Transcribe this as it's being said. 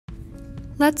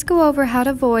Let's go over how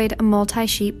to void a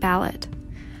multi-sheet ballot.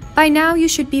 By now you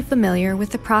should be familiar with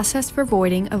the process for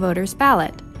voiding a voter's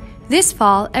ballot. This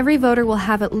fall, every voter will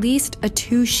have at least a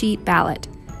 2-sheet ballot,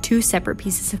 2 separate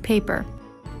pieces of paper.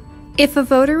 If a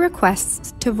voter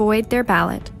requests to void their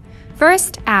ballot,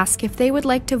 first ask if they would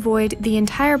like to void the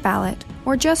entire ballot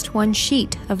or just one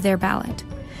sheet of their ballot.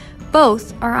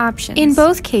 Both are options. In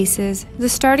both cases, the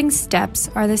starting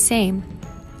steps are the same.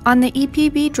 On the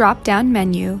EPB drop-down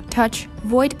menu, touch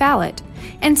Void Ballot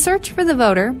and search for the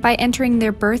voter by entering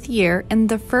their birth year and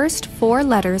the first 4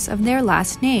 letters of their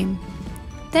last name.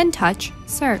 Then touch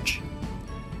Search.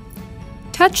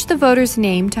 Touch the voter's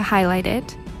name to highlight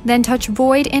it, then touch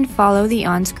Void and follow the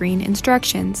on-screen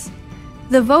instructions.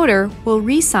 The voter will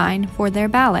re-sign for their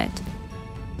ballot.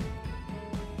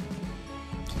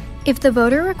 If the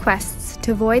voter requests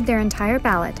to void their entire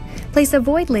ballot, place a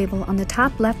void label on the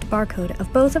top left barcode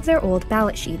of both of their old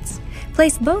ballot sheets.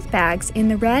 Place both bags in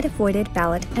the red voided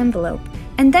ballot envelope,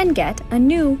 and then get a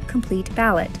new complete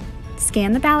ballot.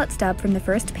 Scan the ballot stub from the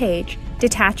first page,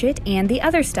 detach it and the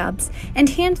other stubs, and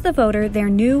hand the voter their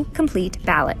new complete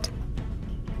ballot.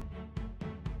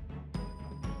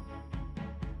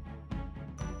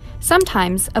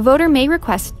 Sometimes, a voter may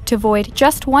request to void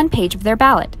just one page of their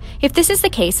ballot. If this is the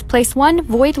case, place one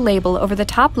void label over the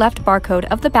top left barcode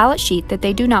of the ballot sheet that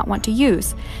they do not want to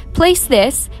use. Place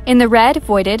this in the red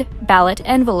voided ballot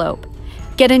envelope.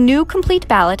 Get a new complete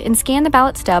ballot and scan the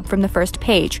ballot stub from the first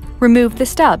page. Remove the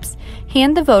stubs.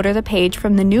 Hand the voter the page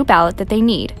from the new ballot that they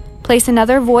need. Place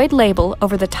another void label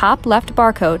over the top left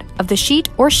barcode of the sheet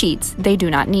or sheets they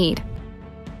do not need.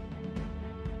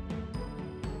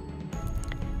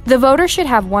 The voter should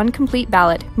have one complete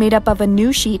ballot made up of a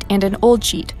new sheet and an old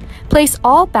sheet. Place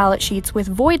all ballot sheets with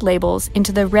void labels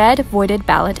into the red voided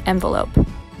ballot envelope.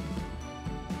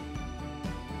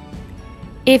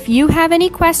 If you have any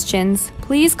questions,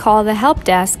 please call the help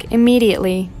desk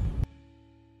immediately.